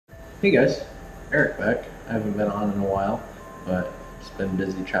Hey guys, Eric back. I haven't been on in a while, but just been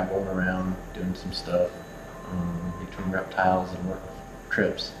busy traveling around, doing some stuff between reptiles and work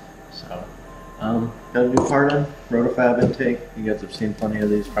trips. So, got a new part on Roto-Fab intake. You guys have seen plenty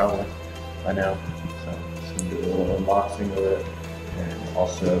of these probably by now. So, just gonna do a little unboxing of it, and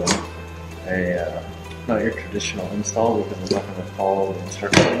also a not your traditional install because I'm not gonna follow the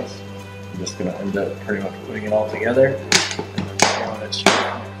instructions. I'm just gonna end up pretty much putting it all together and then throwing it straight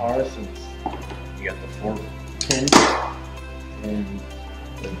on the car since you got the 4 pins. And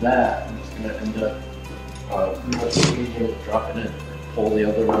with that, I'm just gonna end up pretty much immediately dropping it, pull the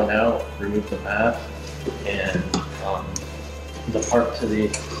other one out, remove the mat, and the part to the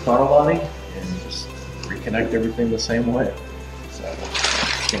throttle body, and just reconnect everything the same way. So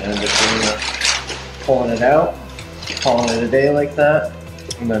I'm gonna end up pulling it out, calling it a day like that,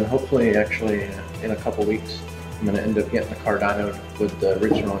 and then hopefully actually in a couple weeks I'm going to end up getting the car dynoed with the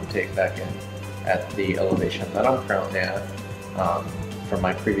original intake back in at the elevation that I'm currently at from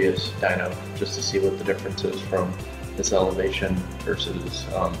my previous dyno, just to see what the difference is from this elevation versus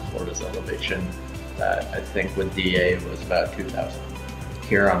Florida's elevation that I think with DA was about 2,000.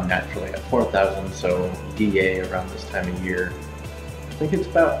 Here I'm naturally at 4,000, so DA around this time of year I think it's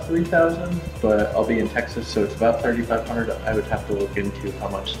about 3,000, but I'll be in Texas, so it's about 3,500. I would have to look into how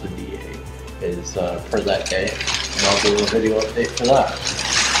much the DA is for that day, and I'll do a video update for that.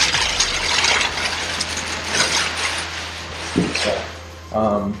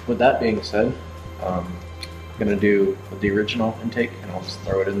 So, with that being said, I'm gonna do the original intake, and I'll just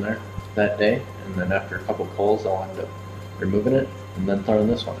throw it in there that day, and then after a couple pulls, I'll end up removing it and then throwing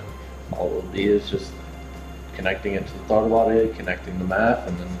this one in. All it'll be is just connecting it to the throttle body, connecting the MAF,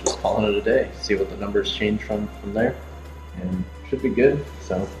 and then just calling it a day. See what the numbers change from there, and should be good.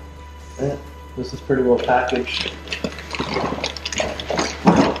 So, yeah, this is pretty well packaged.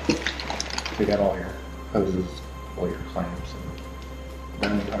 We got all your hoses, all your clamps, and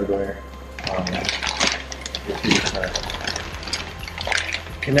mounting hardware.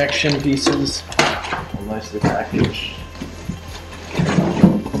 Connection pieces, all nicely packaged.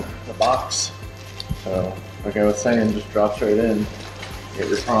 The box. So, like I was saying, just drops right in. Get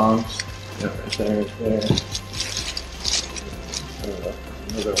your prongs. Yep, right there, right there.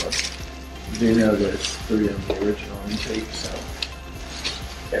 Another one. You do know there's 3 of the original intake, so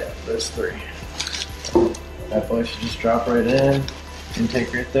yeah, there's 3. That boy should just drop right in.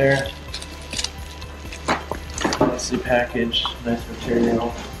 Intake right there. Nicely packaged, nice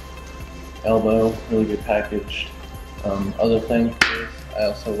material. Elbow, really good packaged. Other thing is, I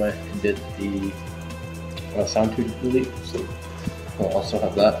also went and did the sound tube delete, so we'll also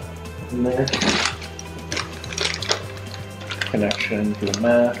have that in there. Connection to the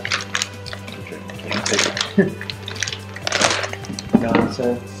mat, which I can't take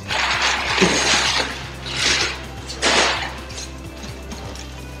nonsense.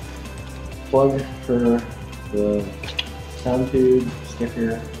 Plug for the sound tube,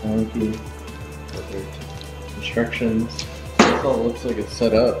 sticker, sound key, perfect. Instructions. That's all it looks like it's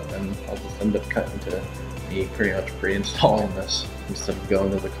set up, and I'll just end up cutting to me pretty much pre-installing this instead of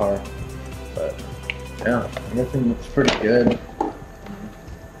going to the car. But yeah, everything looks pretty good.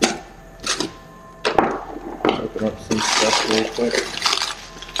 Let's open up some stuff real quick.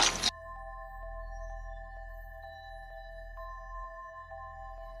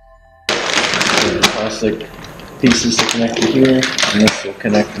 Plastic pieces to connect to here, and this will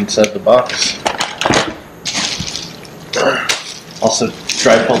connect inside the box. Also,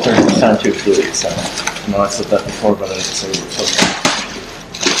 dry filter sound tube fluid, so I know I said that before, but I didn't say it was okay.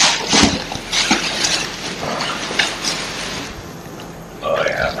 Oh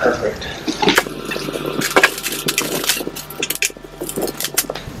yeah, perfect.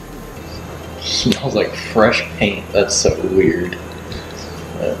 Smells like fresh paint. That's so weird.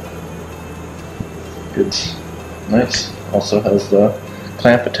 Good, nice. Also has the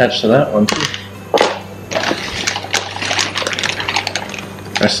clamp attached to that one too.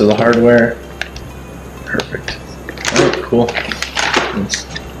 Rest of the hardware, perfect. Alright, cool.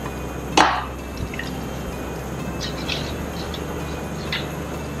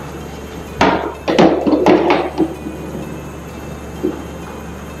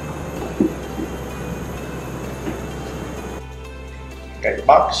 Got your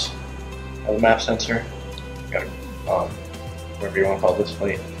box, got the MAP sensor, got whatever you want to call this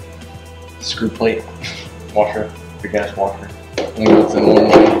plate, screw plate, washer, the gas washer. I think that's in one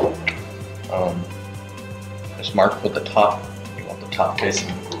way. Just mark with the top. You want the top facing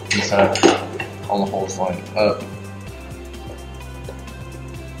inside. All the holes lined up.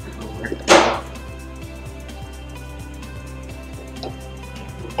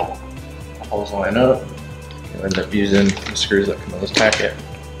 holes line up, you'll end up using the screws that come in this packet.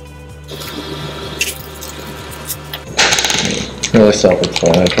 Really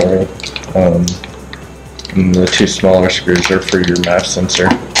self-explanatory. And the two smaller screws are for your MAF sensor.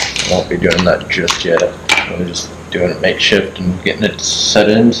 I won't be doing that just yet. I'm just doing it makeshift and getting it set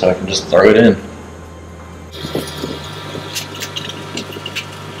in so I can just throw it in.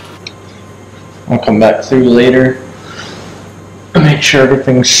 I'll come back through later and make sure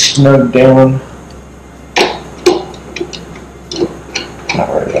everything's snug down. Not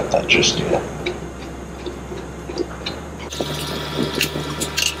worried about that just yet.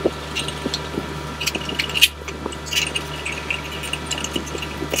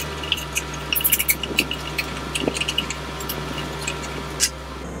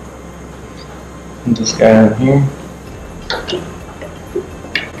 And this guy on here.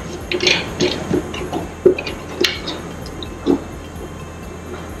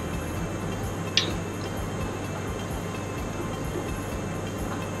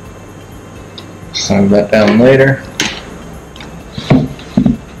 Snug that down later.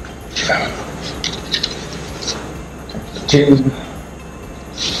 The tube.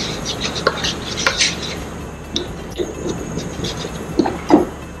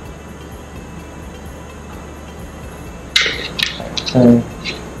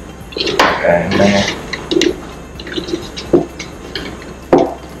 Okay, now.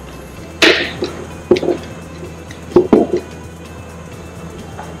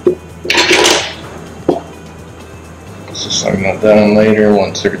 So snug that down later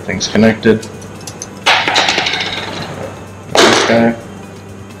once everything's connected. This guy,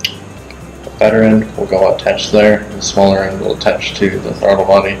 the better end will go attached there, the smaller end will attach to the throttle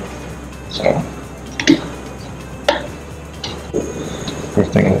body. So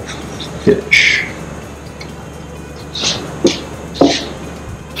everything will hitch.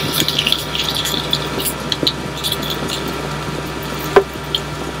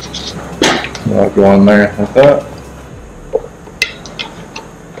 I'll go on there like that.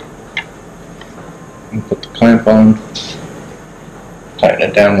 And put the clamp on. Tighten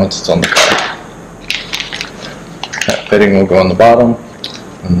it down once it's on the car. That fitting will go on the bottom,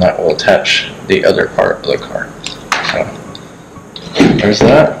 and that will attach the other part of the car. So there's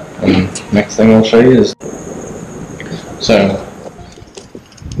that. And next thing I'll show you is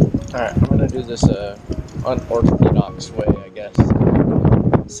alright, I'm gonna do this unorthodox way, I guess.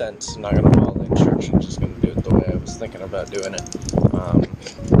 Since I'm not gonna follow the instructions, just gonna do it the way I was thinking about doing it. I'm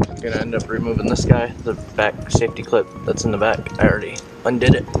gonna end up removing this guy, the back safety clip that's in the back. I already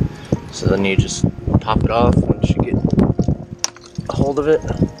undid it. So then you just pop it off once you get a hold of it.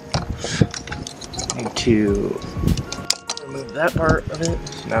 Need to remove that part of it.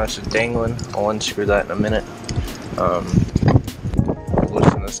 Now it's just dangling. I'll unscrew that in a minute.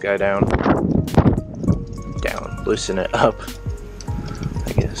 Loosen this guy down. Loosen it up,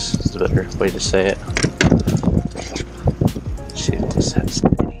 I guess is the better way to say it. Let's see if this has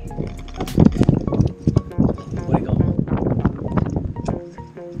any wiggle.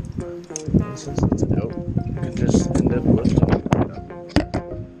 And since it's out, you can just end up lifting it up.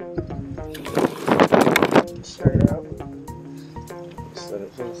 Start it out. Set it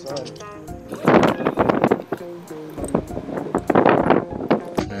to the side.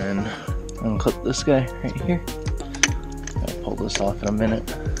 And unclip this guy right here. I'll pull this off in a minute.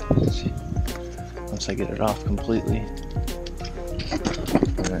 Once I get it off completely.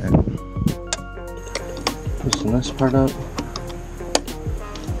 And then loosen this part up.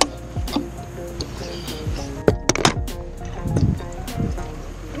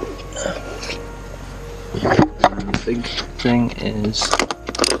 And the big thing is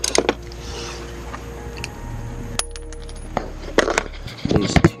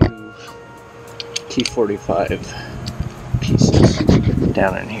these two T45 pieces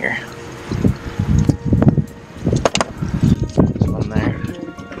down in here. There's one there,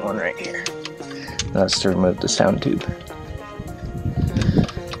 and one right here. That's to remove the sound tube.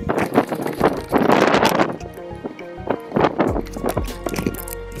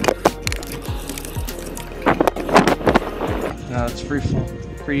 Now it's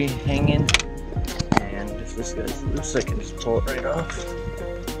free hanging, and if this guy's loose, I can just pull it right off.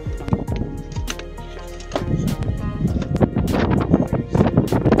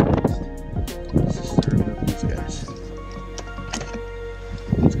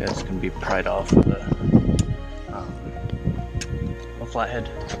 These guys can be pried off with a flathead.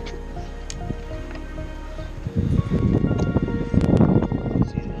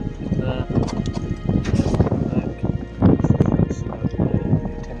 See that?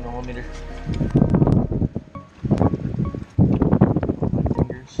 10mm. My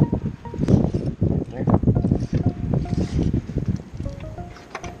fingers.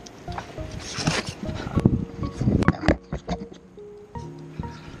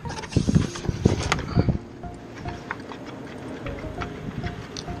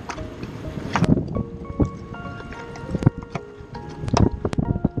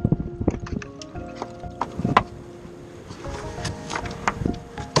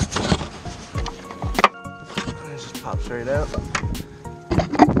 straight out.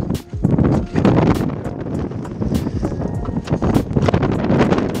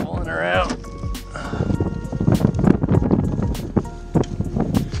 Pulling her out.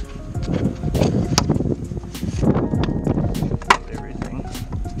 Everything.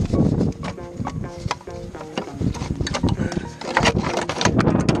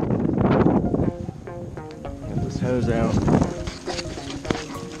 Get this hose out.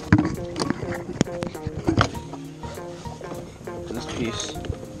 This piece.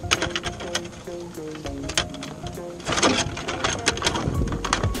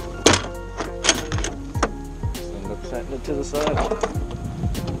 End up setting it to the side.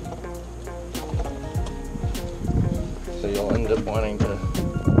 So you'll end up wanting to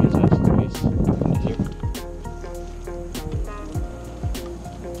use this piece into here.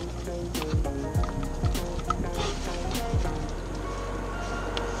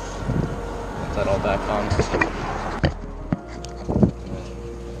 Put that all back on.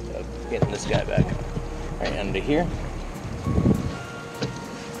 Getting this guy back right under here.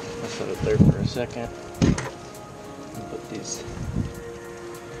 I'll set it there for a second. And put these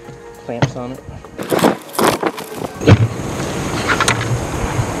clamps on it.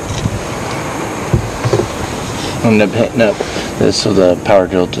 End up hitting up this with a power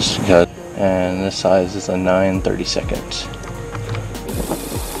drill just to cut, and this size is a 9/32.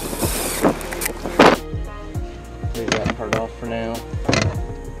 Leave that part off for now.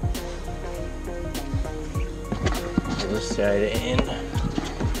 Pull this side in.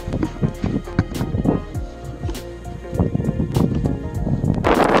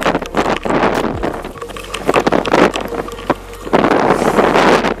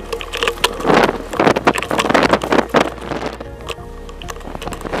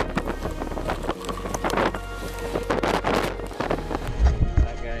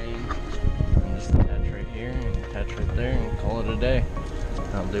 Day.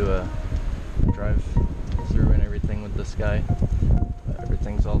 I'll do a drive through and everything with this guy.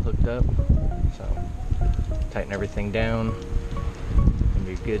 Everything's all hooked up, so tighten everything down and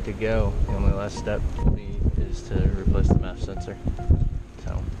be good to go. The only last step is to replace the MAF sensor.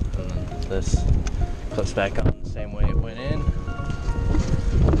 So, and then this clips back on the same way it went in.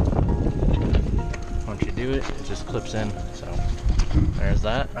 Once you do it, it just clips in. So there's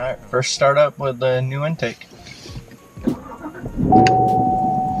that. All right, first start up with the new intake.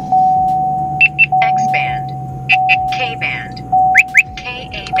 X-band, K-band,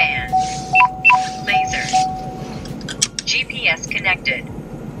 Ka-band, laser, GPS connected.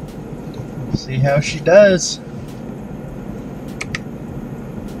 See how she does.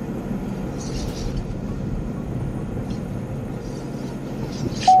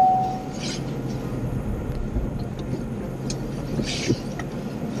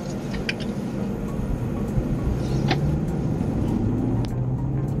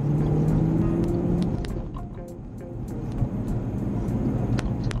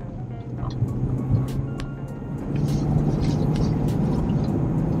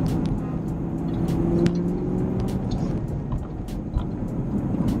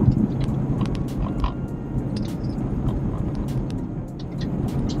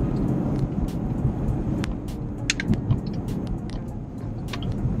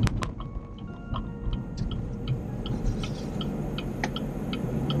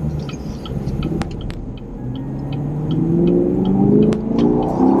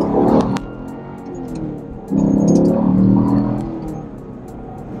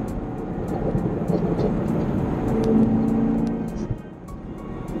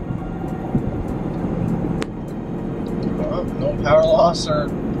 No power loss or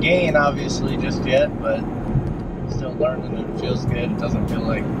gain obviously just yet, but still learning. It feels good. It doesn't feel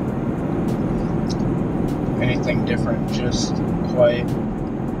like anything different just quite.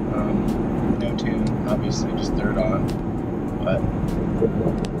 No tune, obviously just third on, but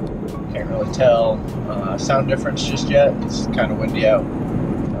can't really tell sound difference just yet. It's kind of windy out.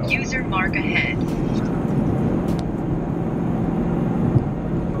 User mark ahead.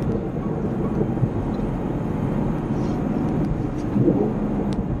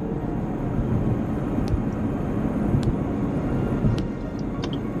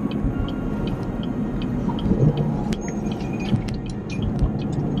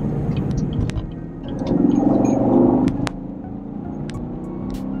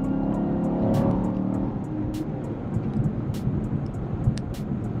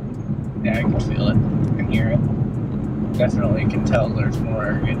 Yeah, I can feel it. I can hear it. Definitely can tell there's more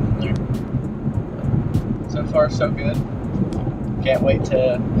air getting in there. So far, so good. Can't wait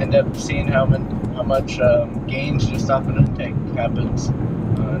to end up seeing how much gains just off an intake happens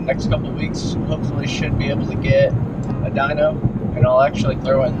next couple of weeks, hopefully should be able to get a dyno, and I'll actually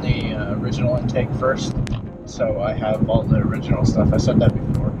throw in the original intake first, so I have all the original stuff. I said that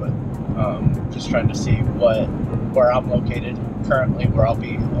before, but just trying to see where I'm located currently, where I'll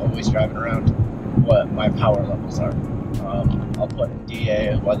be always driving around, what my power levels are. I'll put in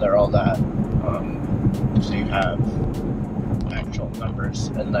DA, weather, all that, so you have actual numbers.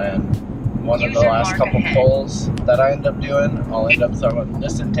 And then one of the last couple polls that I end up doing, I'll end up throwing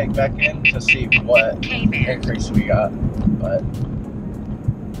this intake back in to see what increase we got. But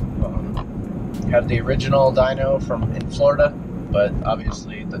have the original dyno from in Florida, but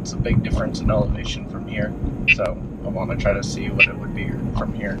obviously that's a big difference in elevation from here, so I want to try to see what it would be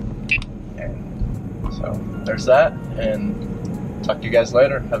from here. And so there's that, and talk to you guys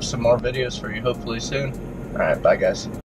later. Have some more videos for you hopefully soon. Alright, bye guys.